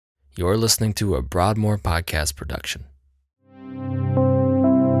You're listening to a Broadmoor podcast production.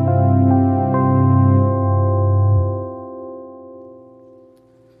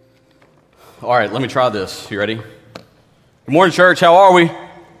 All right, let me try this. You ready? Good morning, church. How are we?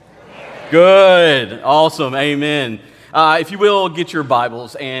 Good. Awesome. Amen. If you will, get your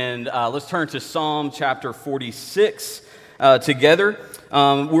Bibles and let's turn to Psalm chapter 46 together.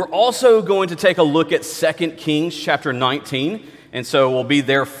 We're also going to take a look at 2 Kings chapter 19, and so we'll be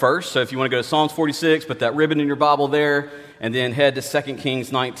there first. So if you want to go to Psalms 46, put that ribbon in your Bible there, and then head to 2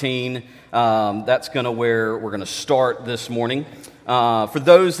 Kings 19. That's where we're going to start this morning. For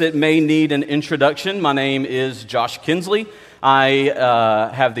those that may need an introduction, my name is Josh Kinsley. I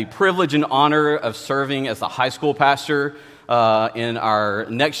have the privilege and honor of serving as the high school pastor in our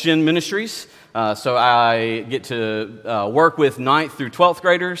Next Gen Ministries. So I get to work with 9th through 12th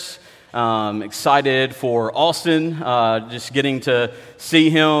graders. Excited for Austin, just getting to see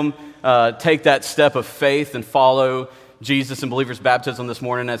him take that step of faith and follow Jesus in believer's baptism this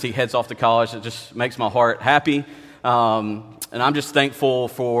morning as he heads off to college. It just makes my heart happy. And I'm just thankful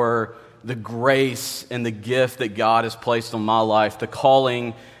for the grace and the gift that God has placed on my life, the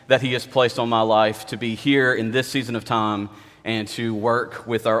calling that he has placed on my life to be here in this season of time and to work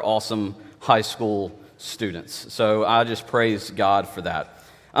with our awesome high school students. So I just praise God for that.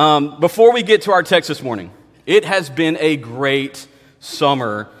 Before we get to our text this morning, it has been a great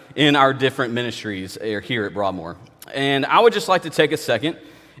summer in our different ministries here at Broadmoor. And I would just like to take a second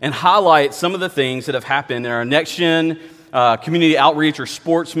and highlight some of the things that have happened in our Next Gen community outreach or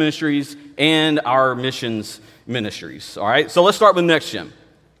sports ministries and our missions ministries. All right, so let's start with Next Gen.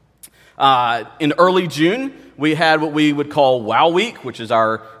 In early June, we had what we would call Wow Week, which is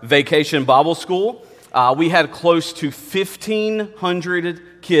our vacation Bible school. We had close to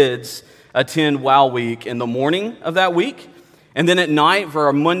 1,500 kids attend Wow Week in the morning of that week. And then at night, for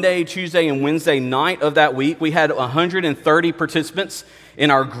our Monday, Tuesday, and Wednesday night of that week, we had 130 participants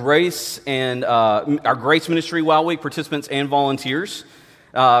in our Grace and our Grace Ministry Wow Week, participants and volunteers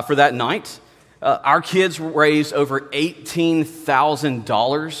for that night. Our kids raised over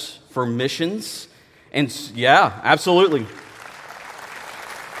 $18,000 for missions. And yeah, absolutely.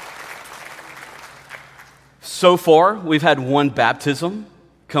 So far, we've had one baptism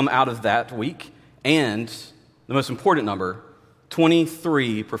come out of that week, and the most important number,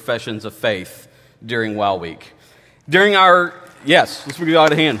 23 professions of faith during Wow Week. During our, yes, let's give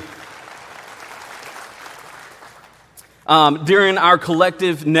God a hand. During our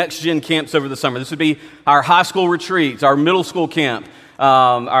collective Next Gen camps over the summer, this would be our high school retreats, our middle school camp,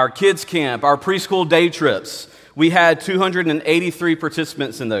 our kids camp, our preschool day trips. We had 283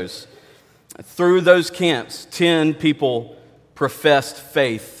 participants in those. Through those camps, 10 people professed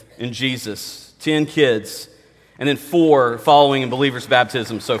faith in Jesus, 10 kids, and then 4 following in believer's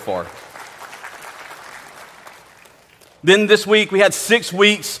baptism so far. Then this week, we had 6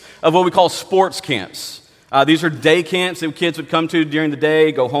 weeks of what we call sports camps. These are day camps that kids would come to during the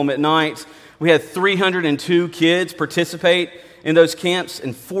day, go home at night. We had 302 kids participate in those camps,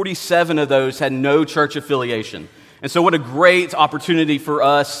 and 47 of those had no church affiliation. And so what a great opportunity for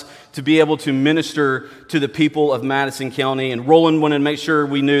us to be able to minister to the people of Madison County. And Roland wanted to make sure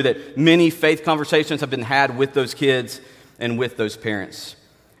we knew that many faith conversations have been had with those kids and with those parents.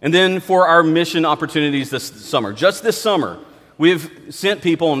 And then for our mission opportunities this summer, just this summer, we've sent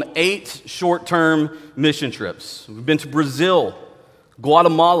people on 8 short-term mission trips. We've been to Brazil,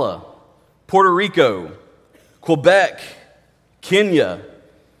 Guatemala, Puerto Rico, Quebec, Kenya,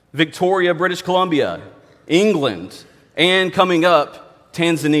 Victoria, British Columbia, England, and coming up,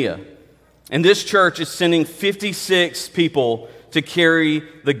 Tanzania. And this church is sending 56 people to carry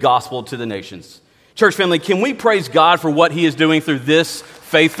the gospel to the nations. Church family, can we praise God for what he is doing through this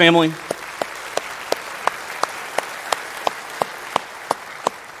faith family?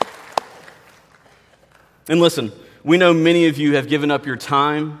 And listen, we know many of you have given up your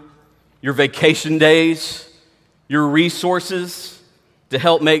time, your vacation days, your resources to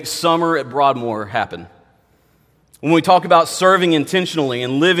help make summer at Broadmoor happen. When we talk about serving intentionally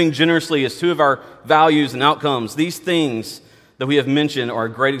and living generously as 2 of our values and outcomes, these things that we have mentioned are a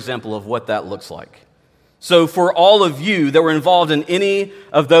great example of what that looks like. So for all of you that were involved in any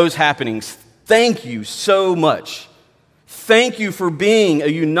of those happenings, thank you so much. Thank you for being a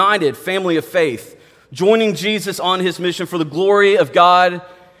united family of faith, joining Jesus on his mission for the glory of God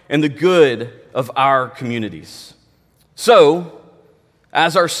and the good of our communities. So,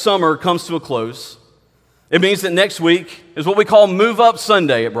 as our summer comes to a close, it means that next week is what we call Move Up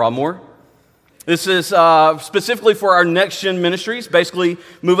Sunday at Broadmoor. This is specifically for our Next Gen Ministries. Basically,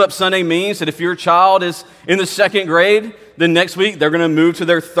 Move Up Sunday means that if your child is in the 2nd grade, Then next week, they're going to move to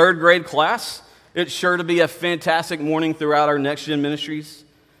their third grade class. It's sure to be a fantastic morning throughout our Next Gen ministries.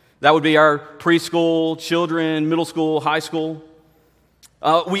 That would be our preschool, children, middle school, high school.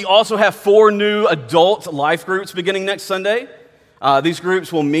 We also have 4 new adult life groups beginning next Sunday. These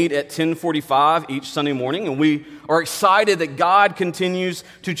groups will meet at 10:45 each Sunday morning, and we are excited that God continues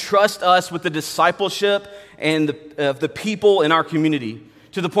to trust us with the discipleship and the people in our community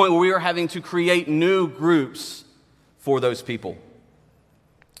to the point where we are having to create new groups for those people.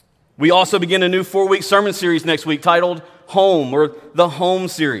 We also begin a new 4-week sermon series next week titled Home, or the Home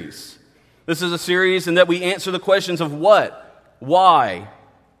Series. This is a series in that we answer the questions of what, why,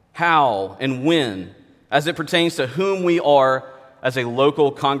 how, and when as it pertains to whom we are as a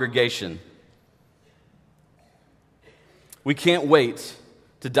local congregation. We can't wait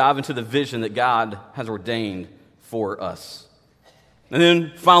to dive into the vision that God has ordained for us. And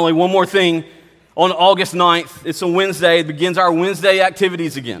then finally, one more thing. On August 9th, it's a Wednesday, it begins our Wednesday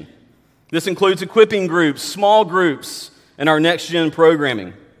activities again. This includes equipping groups, small groups, and our Next Gen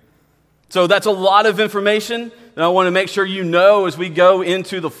programming. So that's a lot of information that I want to make sure you know as we go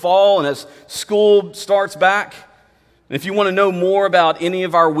into the fall and as school starts back. And if you want to know more about any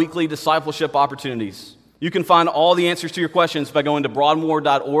of our weekly discipleship opportunities, you can find all the answers to your questions by going to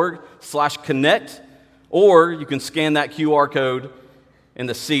broadmoor.org/connect, or you can scan that QR code in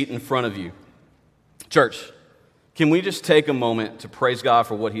the seat in front of you. Church, can we just take a moment to praise God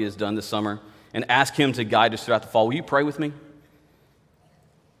for what He has done this summer and ask Him to guide us throughout the fall? Will you pray with me?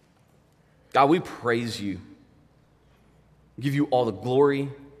 God, we praise You. We give You all the glory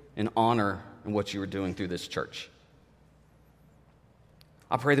and honor in what You are doing through this church.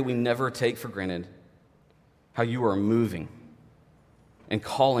 I pray that we never take for granted how You are moving and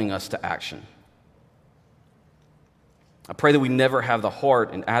calling us to action. I pray that we never have the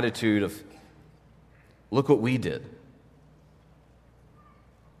heart and attitude of, look what we did.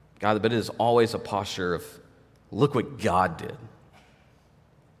 God, but it is always a posture of, look what God did.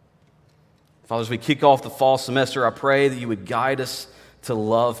 Father, as we kick off the fall semester, I pray that You would guide us to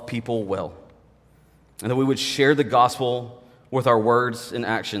love people well, and that we would share the gospel with our words and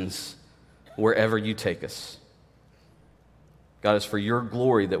actions wherever You take us. God, it's for Your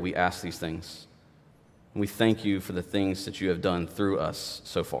glory that we ask these things. And we thank You for the things that You have done through us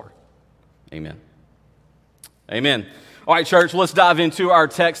so far. Amen. Amen. All right, church, let's dive into our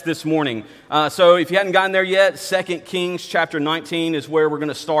text this morning. So if you hadn't gotten there yet, 2 Kings chapter 19 is where we're going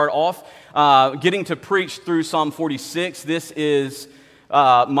to start off. Getting to preach through Psalm 46. This is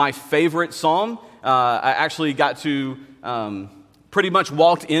my favorite psalm. I actually got to pretty much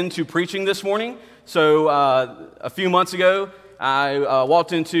walked into preaching this morning. So a few months ago, I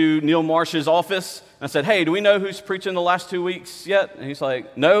walked into Neil Marsh's office and I said, hey, do we know who's preaching the last 2 weeks yet? And he's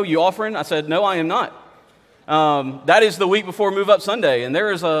like, no, you offering? I said, no, I am not. That is the week before Move Up Sunday, and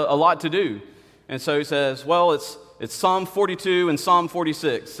there is a lot to do. And so he says, well, it's Psalm 42 and Psalm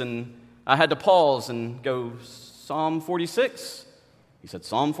 46. And I had to pause and go, Psalm 46? He said,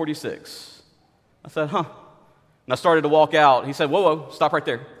 Psalm 46. I said, huh. And I started to walk out. He said, whoa, stop right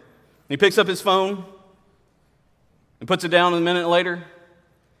there. And he picks up his phone and puts it down a minute later.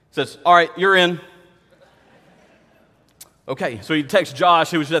 Says, all right, you're in. Okay, so he texts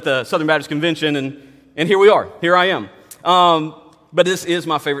Josh, who was at the Southern Baptist Convention, and here we are. Here I am. But this is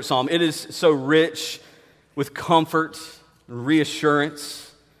my favorite psalm. It is so rich with comfort, and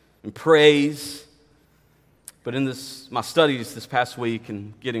reassurance, and praise. But in my studies this past week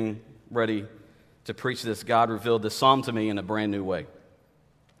and getting ready to preach this, God revealed this psalm to me in a brand new way.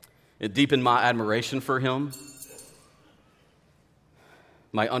 It deepened my admiration for Him.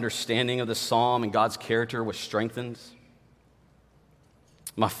 My understanding of the psalm and God's character was strengthened.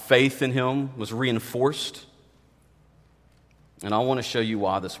 My faith in Him was reinforced. And I want to show you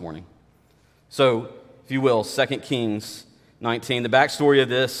why this morning. So, if you will, 2 Kings 19. The backstory of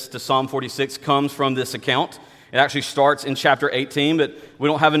this to Psalm 46 comes from this account. It actually starts in chapter 18, but we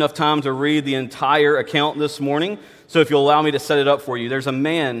don't have enough time to read the entire account this morning. So if you'll allow me to set it up for you, there's a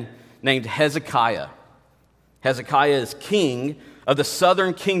man named Hezekiah. Hezekiah is king of the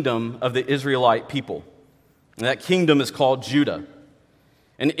southern kingdom of the Israelite people. And that kingdom is called Judah.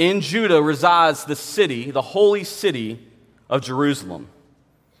 And in Judah resides the city, the holy city of Jerusalem.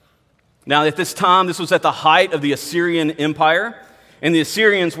 Now, at this time, this was at the height of the Assyrian Empire, and the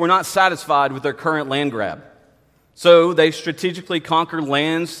Assyrians were not satisfied with their current land grab. So they strategically conquered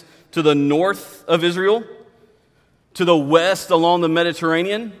lands to the north of Israel, to the west along the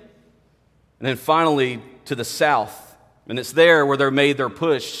Mediterranean, and then finally to the south. And it's there where they made their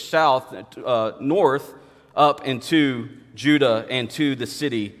push north, up into Judah and to the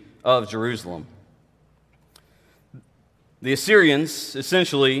city of Jerusalem. The Assyrians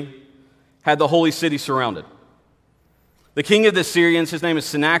essentially had the holy city surrounded. The king of the Assyrians, his name is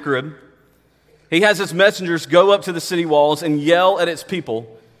Sennacherib, he has his messengers go up to the city walls and yell at its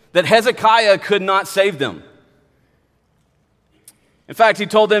people that Hezekiah could not save them. In fact, he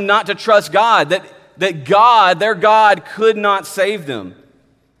told them not to trust God, that God, their God, could not save them.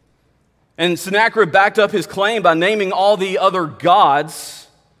 And Sennacherib backed up his claim by naming all the other gods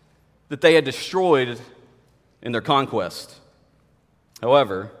that they had destroyed in their conquest.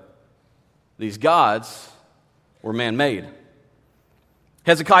 However, these gods were man-made.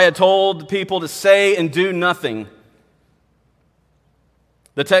 Hezekiah told the people to say and do nothing.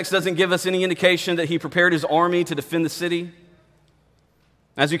 The text doesn't give us any indication that he prepared his army to defend the city.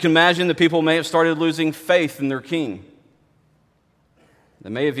 As you can imagine, the people may have started losing faith in their king.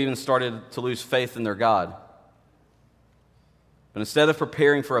 They may have even started to lose faith in their God. But instead of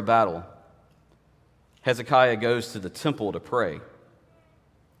preparing for a battle, Hezekiah goes to the temple to pray.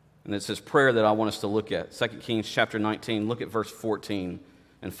 And it's his prayer that I want us to look at. 2 Kings chapter 19, look at verse 14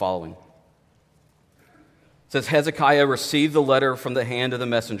 and following. It says, Hezekiah received the letter from the hand of the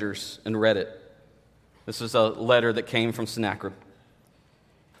messengers and read it. This is a letter that came from Sennacherib.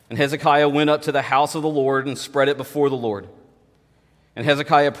 And Hezekiah went up to the house of the Lord and spread it before the Lord. And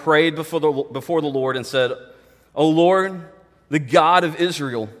Hezekiah prayed before the Lord and said, O Lord, the God of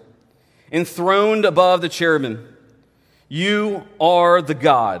Israel, enthroned above the cherubim, you are the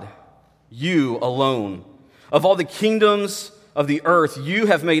God, you alone. Of all the kingdoms of the earth, you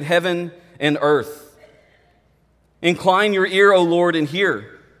have made heaven and earth. Incline your ear, O Lord, and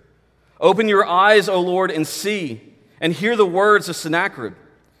hear. Open your eyes, O Lord, and see, and hear the words of Sennacherib,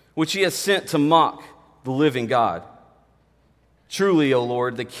 which he has sent to mock the living God. Truly, O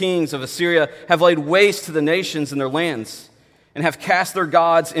Lord, the kings of Assyria have laid waste to the nations and their lands, and have cast their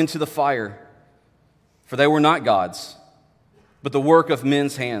gods into the fire. For they were not gods, but the work of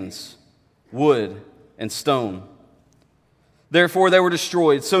men's hands, wood and stone. Therefore they were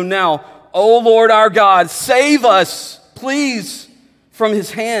destroyed. So now, O Lord our God, save us, please, from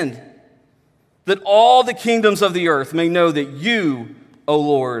his hand, that all the kingdoms of the earth may know that you, O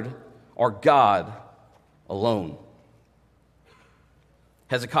Lord, are God alone.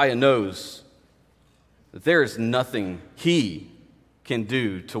 Hezekiah knows that there is nothing he can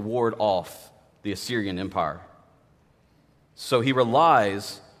do to ward off the Assyrian Empire. So he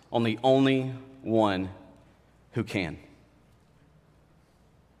relies on the only one who can.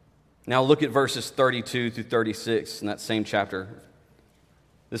 Now look at verses 32 through 36 in that same chapter.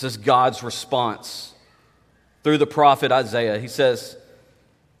 This is God's response through the prophet Isaiah. He says,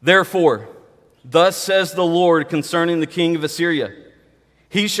 Therefore, thus says the Lord concerning the king of Assyria,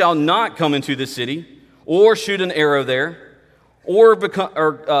 he shall not come into the city, or shoot an arrow there, or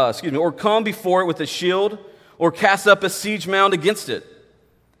come before it with a shield, or cast up a siege mound against it.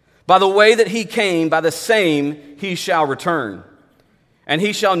 By the way that he came, by the same he shall return. And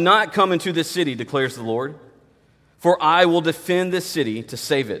he shall not come into this city, declares the Lord. For I will defend this city to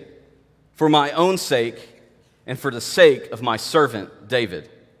save it, for my own sake and for the sake of my servant David.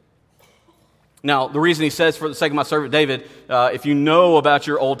 Now, the reason he says, for the sake of my servant David, if you know about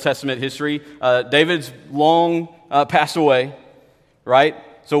your Old Testament history, David's long passed away, right?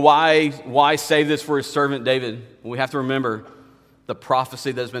 So why save this for his servant David? We have to remember the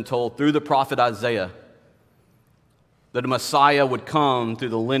prophecy that has been told through the prophet Isaiah that a Messiah would come through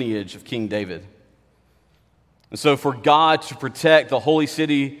the lineage of King David. And so for God to protect the holy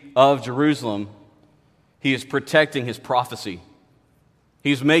city of Jerusalem, he is protecting his prophecy.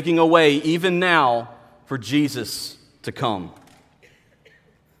 He's making a way, even now, for Jesus to come.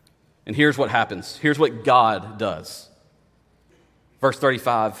 And here's what happens. Here's what God does. Verse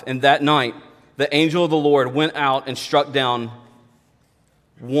 35, And that night the angel of the Lord went out and struck down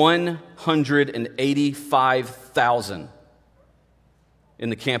 185,000 in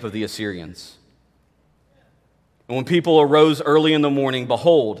the camp of the Assyrians. And when people arose early in the morning,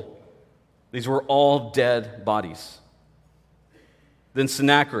 behold, these were all dead bodies. Then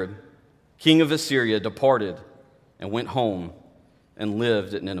Sennacherib, king of Assyria, departed and went home and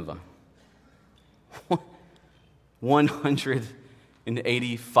lived at Nineveh.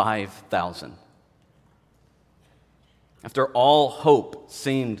 185,000. After all hope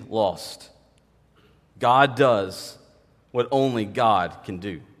seemed lost, God does what only God can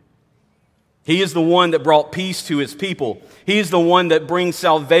do. He is the one that brought peace to his people. He is the one that brings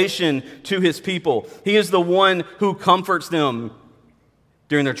salvation to his people. He is the one who comforts them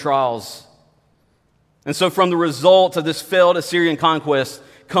during their trials. And so from the result of this failed Assyrian conquest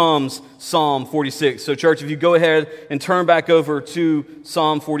comes Psalm 46. So church, if you go ahead and turn back over to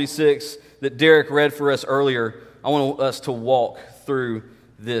Psalm 46 that Derek read for us earlier, I want us to walk through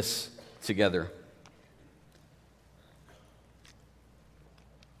this together.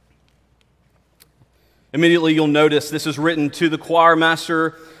 Immediately you'll notice this is written to the choir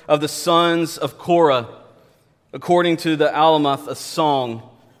master of the sons of Korah, according to the Alamoth, a song.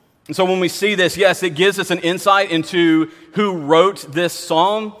 And so when we see this, yes, it gives us an insight into who wrote this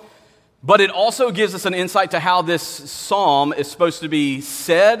psalm, but it also gives us an insight to how this psalm is supposed to be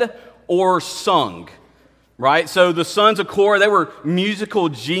said or sung, right? So the sons of Korah, they were musical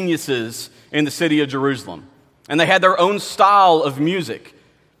geniuses in the city of Jerusalem, and they had their own style of music.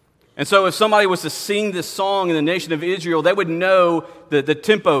 And so if somebody was to sing this song in the nation of Israel, they would know the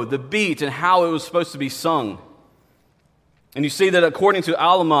tempo, the beat, and how it was supposed to be sung. And you see that according to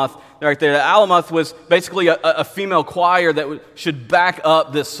Alamoth, right there, Alamoth was basically a female choir that should back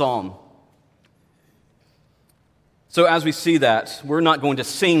up this psalm. So as we see that, we're not going to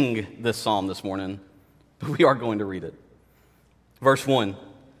sing this psalm this morning, but we are going to read it. Verse 1,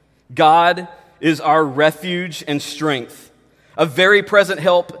 God is our refuge and strength, a very present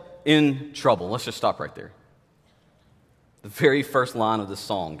help in trouble. Let's just stop right there. The very first line of this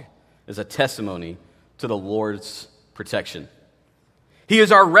song is a testimony to the Lord's protection. He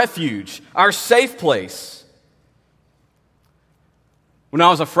is our refuge, our safe place. When I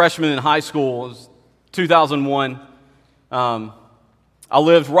was a freshman in high school, it was 2001, I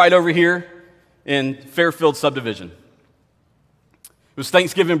lived right over here in Fairfield Subdivision. It was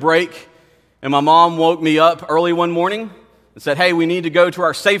Thanksgiving break, and my mom woke me up early one morning and said, hey, we need to go to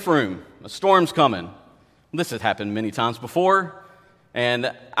our safe room. A storm's coming. This has happened many times before,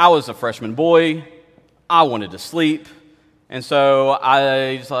 and I was a freshman boy. I wanted to sleep, and so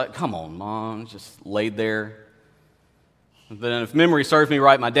I was like, come on, Mom, just laid there. Then if memory serves me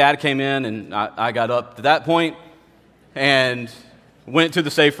right, my dad came in, and I got up to that point and went to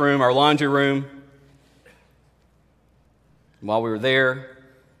the safe room, our laundry room. While we were there,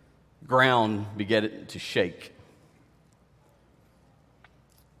 ground began to shake.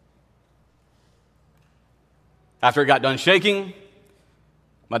 After it got done shaking,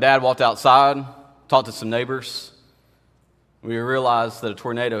 my dad walked outside, talked to some neighbors. We realized that a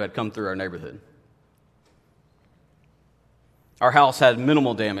tornado had come through our neighborhood. Our house had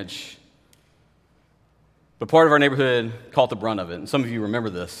minimal damage, but part of our neighborhood caught the brunt of it. And some of you remember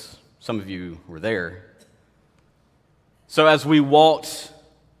this. Some of you were there. So as we walked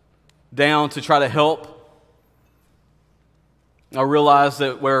down to try to help, I realized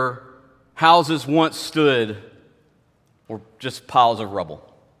that where houses once stood were just piles of rubble.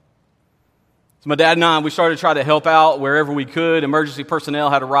 So my dad and I, we started to try to help out wherever we could. Emergency personnel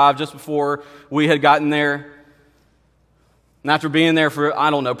had arrived just before we had gotten there. And after being there for,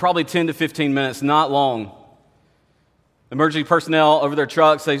 probably 10 to 15 minutes, not long, emergency personnel over their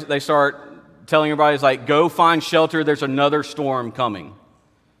trucks, they start telling everybody, it's like, go find shelter, there's another storm coming.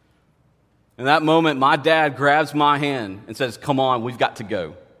 In that moment, my dad grabs my hand and says, come on, we've got to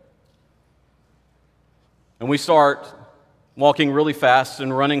go. And we start walking really fast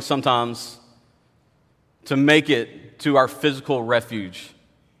and running sometimes to make it to our physical refuge,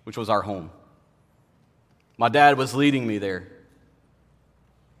 which was our home. My dad was leading me there.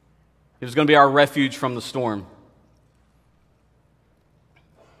 He was going to be our refuge from the storm.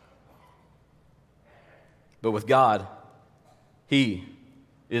 But with God, He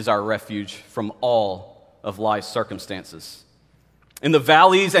is our refuge from all of life's circumstances. In the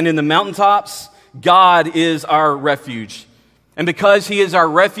valleys and in the mountaintops, God is our refuge. And because He is our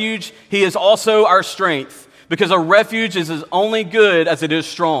refuge, He is also our strength. Because a refuge is as only good as it is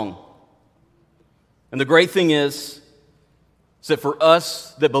strong. And the great thing is that for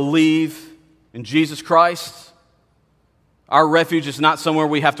us that believe in Jesus Christ, our refuge is not somewhere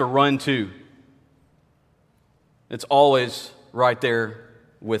we have to run to. It's always right there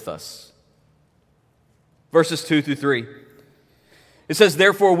with us. Verses 2 through 3. It says,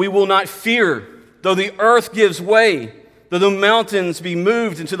 therefore we will not fear, though the earth gives way, though the mountains be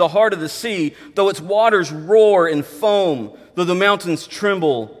moved into the heart of the sea, though its waters roar and foam, though the mountains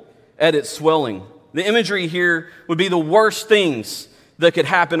tremble at its swelling. The imagery here would be the worst things that could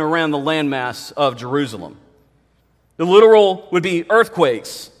happen around the landmass of Jerusalem. The literal would be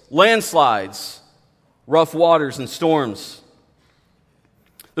earthquakes, landslides, rough waters, and storms.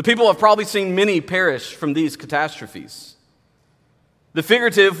 The people have probably seen many perish from these catastrophes. The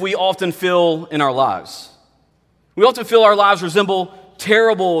figurative we often feel in our lives. We often feel our lives resemble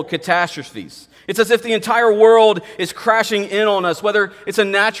terrible catastrophes. It's as if the entire world is crashing in on us, whether it's a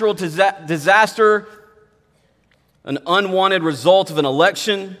natural disaster, an unwanted result of an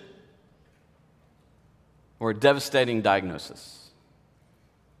election, or a devastating diagnosis.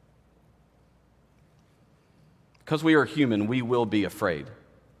 because we are human, we will be afraid.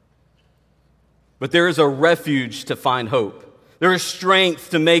 But there is a refuge to find hope. There is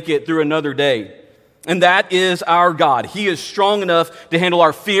strength to make it through another day. And that is our God. He is strong enough to handle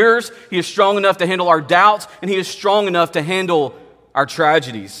our fears. He is strong enough to handle our doubts. And He is strong enough to handle our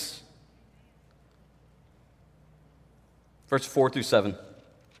tragedies. Verse 4 through 7.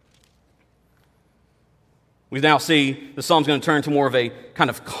 We now see the psalm's going to turn to more of a kind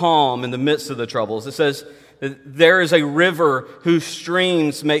of calm in the midst of the troubles. It says, there is a river whose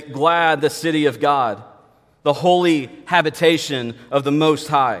streams make glad the city of God, the holy habitation of the Most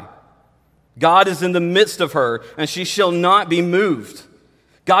High. God is in the midst of her, and she shall not be moved.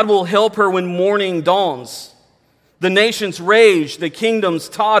 God will help her when morning dawns. The nations rage, the kingdoms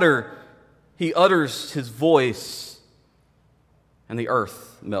totter. He utters His voice, and the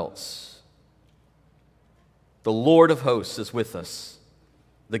earth melts. The Lord of hosts is with us.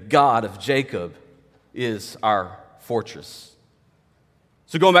 The God of Jacob is our fortress.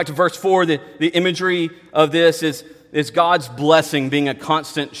 So going back to verse 4, the imagery of this is God's blessing being a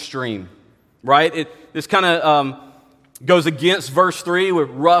constant stream, right? This kind of goes against verse 3 with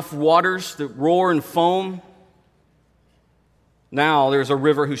rough waters that roar and foam. Now there's a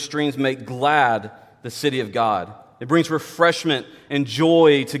river whose streams make glad the city of God. It brings refreshment and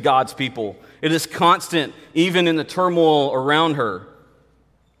joy to God's people. It is constant, even in the turmoil around her.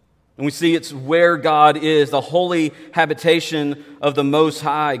 And we see it's where God is, the holy habitation of the Most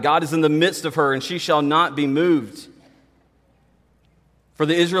High. God is in the midst of her, and she shall not be moved. For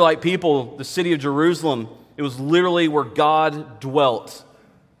the Israelite people, the city of Jerusalem, it was literally where God dwelt,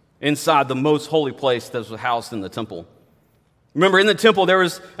 inside the most holy place that was housed in the temple. Remember, in the temple, there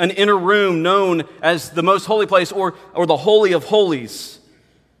was an inner room known as the most holy place, or the Holy of Holies.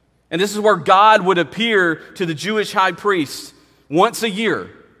 And this is where God would appear to the Jewish high priest once a year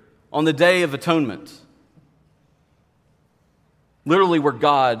on the Day of Atonement. Literally where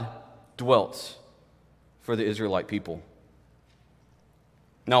God dwelt for the Israelite people.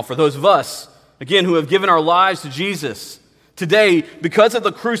 Now, for those of us, again, who have given our lives to Jesus, today, because of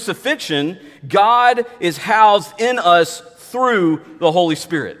the crucifixion, God is housed in us through the Holy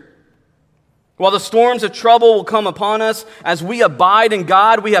Spirit. While the storms of trouble will come upon us, as we abide in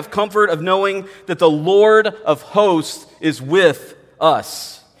God, we have comfort of knowing that the Lord of hosts is with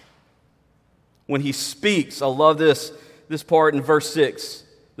us. When He speaks, I love this part in verse 6.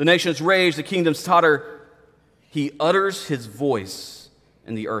 The nations rage, the kingdoms totter. He utters His voice,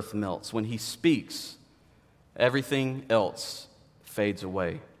 and the earth melts. When He speaks, everything else fades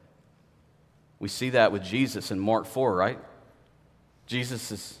away. We see that with Jesus in Mark 4, right?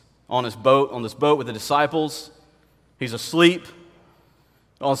 Jesus is on this boat with the disciples. He's asleep.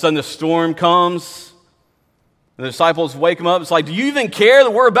 All of a sudden the storm comes. And the disciples wake him up. It's like, do you even care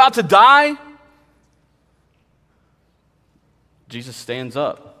that we're about to die? Jesus stands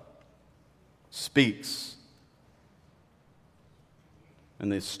up, speaks, and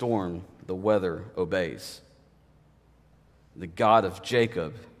the storm, the weather obeys. The God of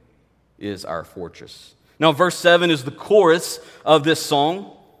Jacob is our fortress. Now, verse 7 is the chorus of this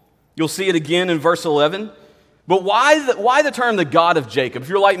song. You'll see it again in verse 11. But why the term the God of Jacob? If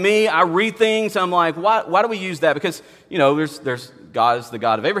you're like me, I read things, and I'm like, why do we use that? Because, there's God is the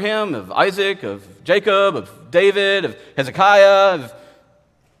God of Abraham, of Isaac, of Jacob, of David, of Hezekiah.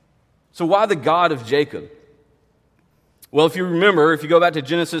 So why the God of Jacob? Well, if you remember, if you go back to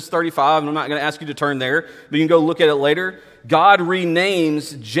Genesis 35, and I'm not going to ask you to turn there, but you can go look at it later, God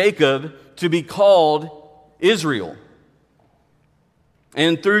renames Jacob to be called Israel.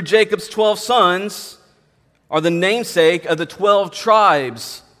 And through Jacob's 12 sons are the namesake of the 12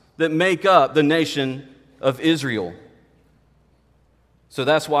 tribes that make up the nation of Israel. So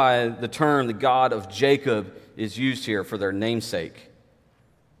that's why the term, the God of Jacob, is used here for their namesake.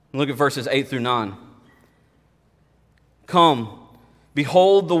 Look at verses 8 through 9. Come,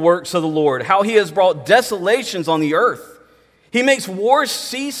 behold the works of the Lord, how He has brought desolations on the earth. He makes war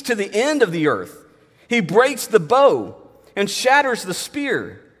cease to the end of the earth. He breaks the bow and shatters the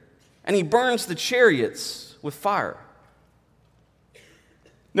spear, and He burns the chariots with fire.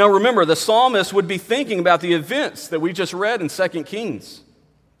 Now remember, the psalmist would be thinking about the events that we just read in 2 Kings.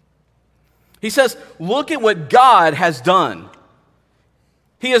 He says, look at what God has done.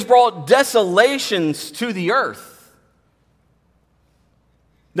 He has brought desolations to the earth.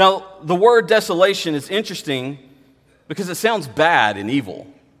 Now, the word desolation is interesting because it sounds bad and evil.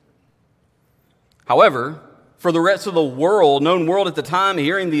 However, for the rest of the world, known world at the time,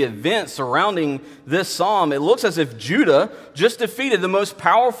 hearing the events surrounding this psalm, it looks as if Judah just defeated the most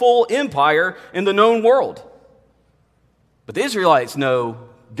powerful empire in the known world. But the Israelites know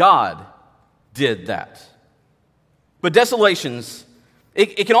God did that. But desolations,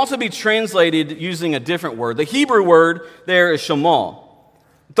 it can also be translated using a different word. The Hebrew word there is shamal.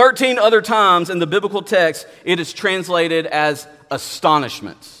 13 other times in the biblical text, it is translated as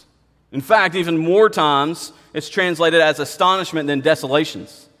astonishment. In fact, even more times, it's translated as astonishment than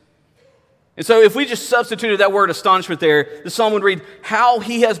desolations. And so if we just substituted that word astonishment there, the psalm would read, how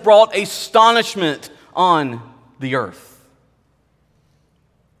he has brought astonishment on the earth.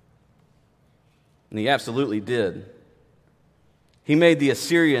 And he absolutely did. He made the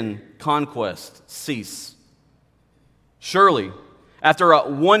Assyrian conquest cease. Surely, after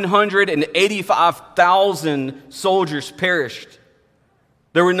 185,000 soldiers perished,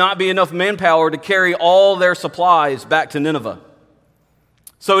 there would not be enough manpower to carry all their supplies back to Nineveh.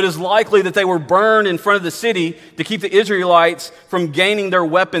 So it is likely that they were burned in front of the city to keep the Israelites from gaining their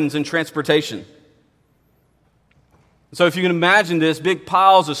weapons and transportation. So if you can imagine this, big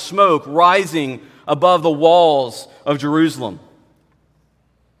piles of smoke rising above the walls of Jerusalem.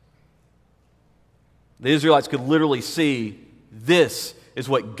 The Israelites could literally see this is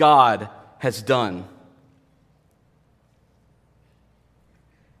what God has done.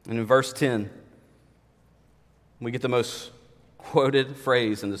 And in verse 10, we get the most quoted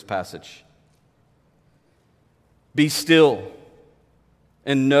phrase in this passage. Be still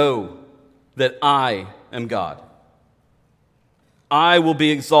and know that I am God. I will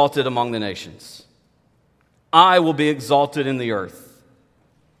be exalted among the nations. I will be exalted in the earth.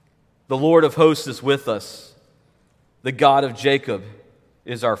 The Lord of hosts is with us. The God of Jacob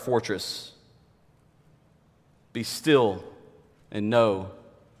is our fortress. Be still and know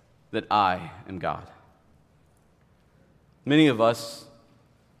that I am God. Many of us,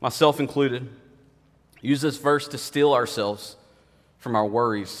 myself included, use this verse to steal ourselves from our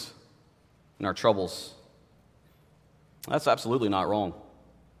worries and our troubles. That's absolutely not wrong.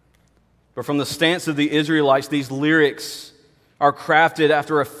 But from the stance of the Israelites, these lyrics are crafted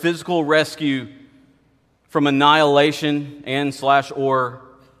after a physical rescue from annihilation and/or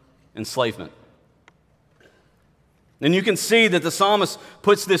enslavement. And you can see that the psalmist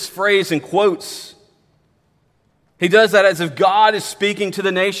puts this phrase in quotes. He does that as if God is speaking to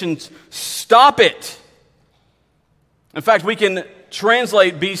the nations, stop it. In fact, we can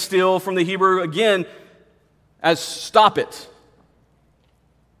translate be still from the Hebrew again as stop it.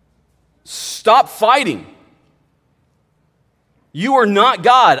 Stop fighting. You are not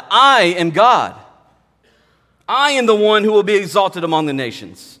God. I am God. I am the one who will be exalted among the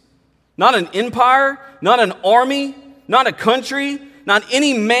nations. Not an empire, not an army, not a country, not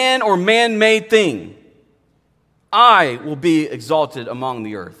any man or man-made thing. I will be exalted among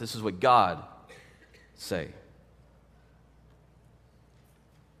the earth. This is what God say.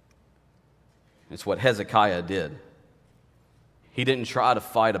 It's what Hezekiah did. He didn't try to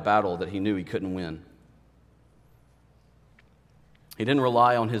fight a battle that he knew he couldn't win. He didn't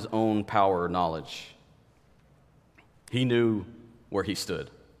rely on his own power or knowledge. He knew where he stood.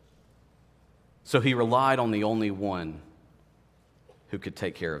 So he relied on the only one who could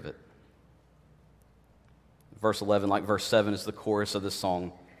take care of it. Verse 11, like verse 7, is the chorus of this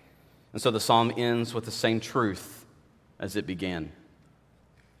song. And so the psalm ends with the same truth as it began.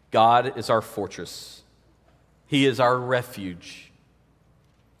 God is our fortress. He is our refuge.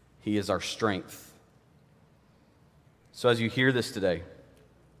 He is our strength. So as you hear this today,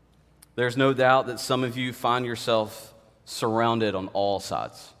 there's no doubt that some of you find yourself surrounded on all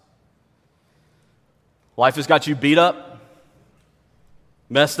sides. Life has got you beat up,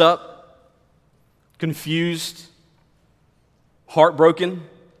 messed up, confused, heartbroken,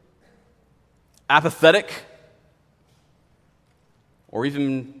 apathetic, or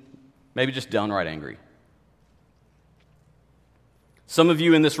even maybe just downright angry. Some of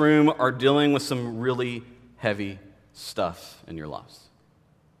you in this room are dealing with some really heavy stuff in your lives.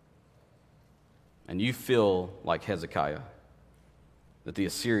 And you feel like Hezekiah, that the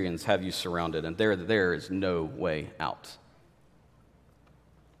Assyrians have you surrounded, and there is no way out.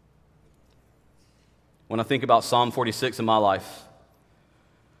 When I think about Psalm 46 in my life,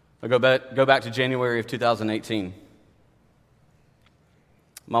 I go back to January of 2018.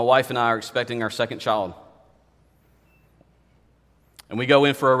 My wife and I are expecting our second child. And we go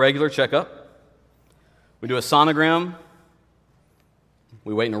in for a regular checkup. We do a sonogram.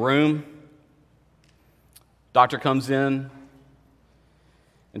 We wait in a room. Doctor comes in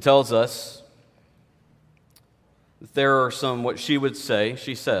and tells us that there are some, what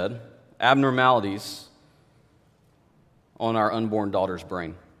she said, abnormalities on our unborn daughter's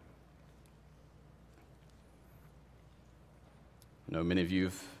brain. I know many of you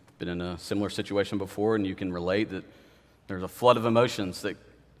have been in a similar situation before, and you can relate that there's a flood of emotions that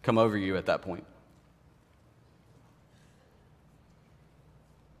come over you at that point.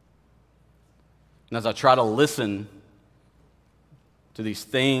 And as I try to listen to these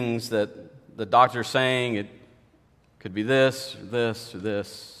things that the doctor's saying, it could be this, or this, or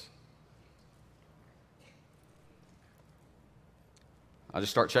this, I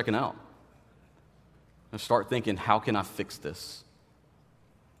just start checking out. I start thinking, how can I fix this?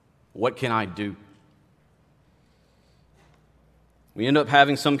 What can I do? We end up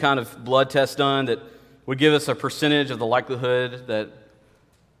having some kind of blood test done that would give us a percentage of the likelihood that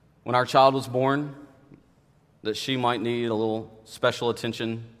when our child was born, that she might need a little special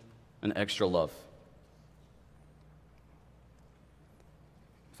attention and extra love.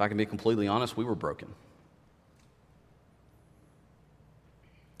 If I can be completely honest, we were broken.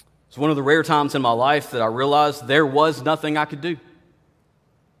 It's one of the rare times in my life that I realized there was nothing I could do.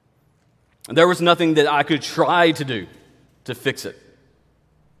 There was nothing that I could try to do to fix it.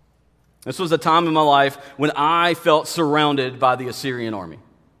 This was a time in my life when I felt surrounded by the Assyrian army.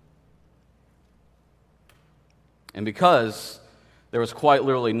 And because there was quite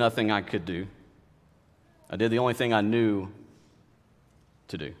literally nothing I could do, I did the only thing I knew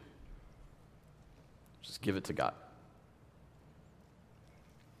to do. Just give it to God.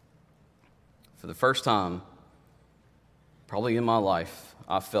 For the first time, probably in my life,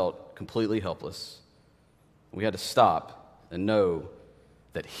 I felt completely helpless. We had to stop and know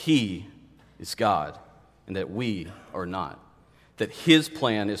that He is God and that we are not. That His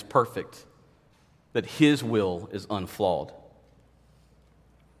plan is perfect. That His will is unflawed.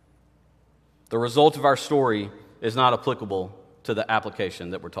 The result of our story is not applicable to the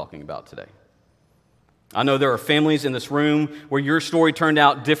application that we're talking about today. I know there are families in this room where your story turned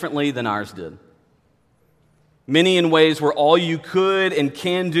out differently than ours did. Many in ways where all you could and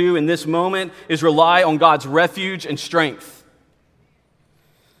can do in this moment is rely on God's refuge and strength.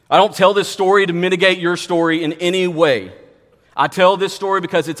 I don't tell this story to mitigate your story in any way. I tell this story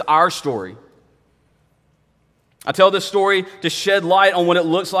because it's our story. I tell this story to shed light on what it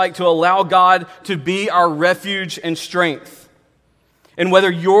looks like to allow God to be our refuge and strength. And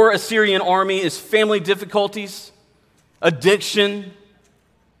whether your Assyrian army is family difficulties, addiction,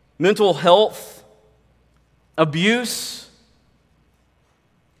 mental health, abuse,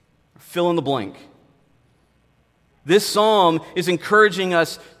 fill in the blank. This psalm is encouraging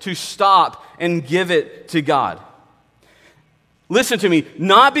us to stop and give it to God. Listen to me,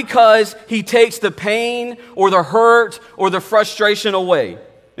 not because He takes the pain or the hurt or the frustration away.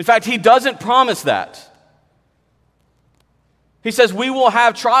 In fact, He doesn't promise that. He says, we will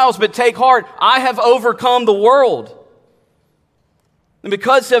have trials, but take heart, I have overcome the world. And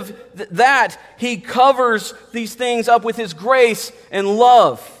because of that, He covers these things up with His grace and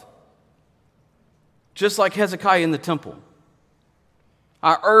love. Just like Hezekiah in the temple.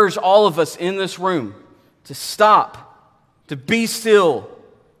 I urge all of us in this room to stop, to be still,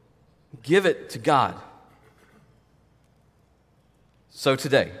 give it to God. So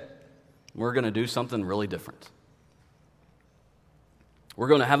today, we're going to do something really different. We're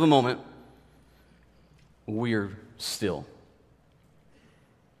going to have a moment where we're still.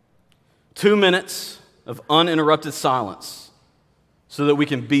 2 minutes of uninterrupted silence so that we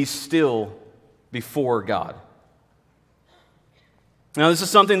can be still before God. Now, this is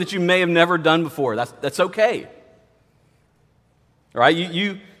something that you may have never done before. That's okay. All right?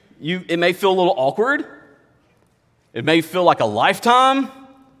 It may feel a little awkward. It may feel like a lifetime.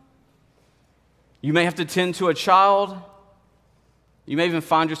 You may have to tend to a child. You may even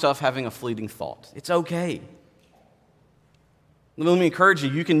find yourself having a fleeting thought. It's okay. Let me encourage you.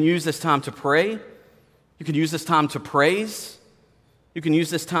 You can use this time to pray. You can use this time to praise. You can use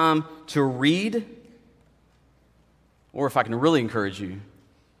this time to read. Or if I can really encourage you, you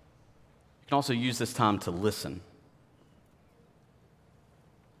can also use this time to listen.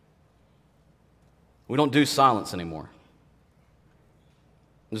 We don't do silence anymore.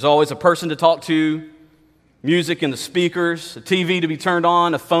 There's always a person to talk to, music in the speakers, a TV to be turned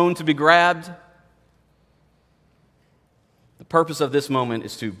on, a phone to be grabbed. The purpose of this moment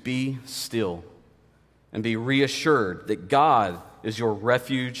is to be still and be reassured that God is your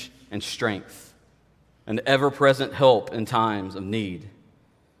refuge and strength, an ever-present help in times of need,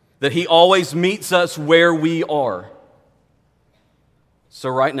 that He always meets us where we are. So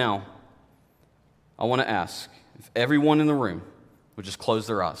right now, I want to ask if everyone in the room would just close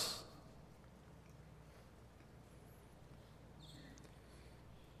their eyes.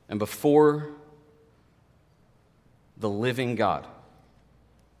 And before the living God,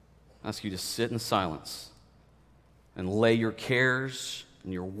 I ask you to sit in silence and lay your cares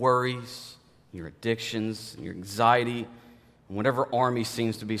and your worries, your addictions, and your anxiety, and whatever army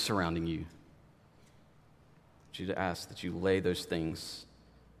seems to be surrounding you. I want you to ask that you lay those things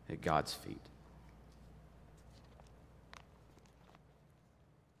at God's feet.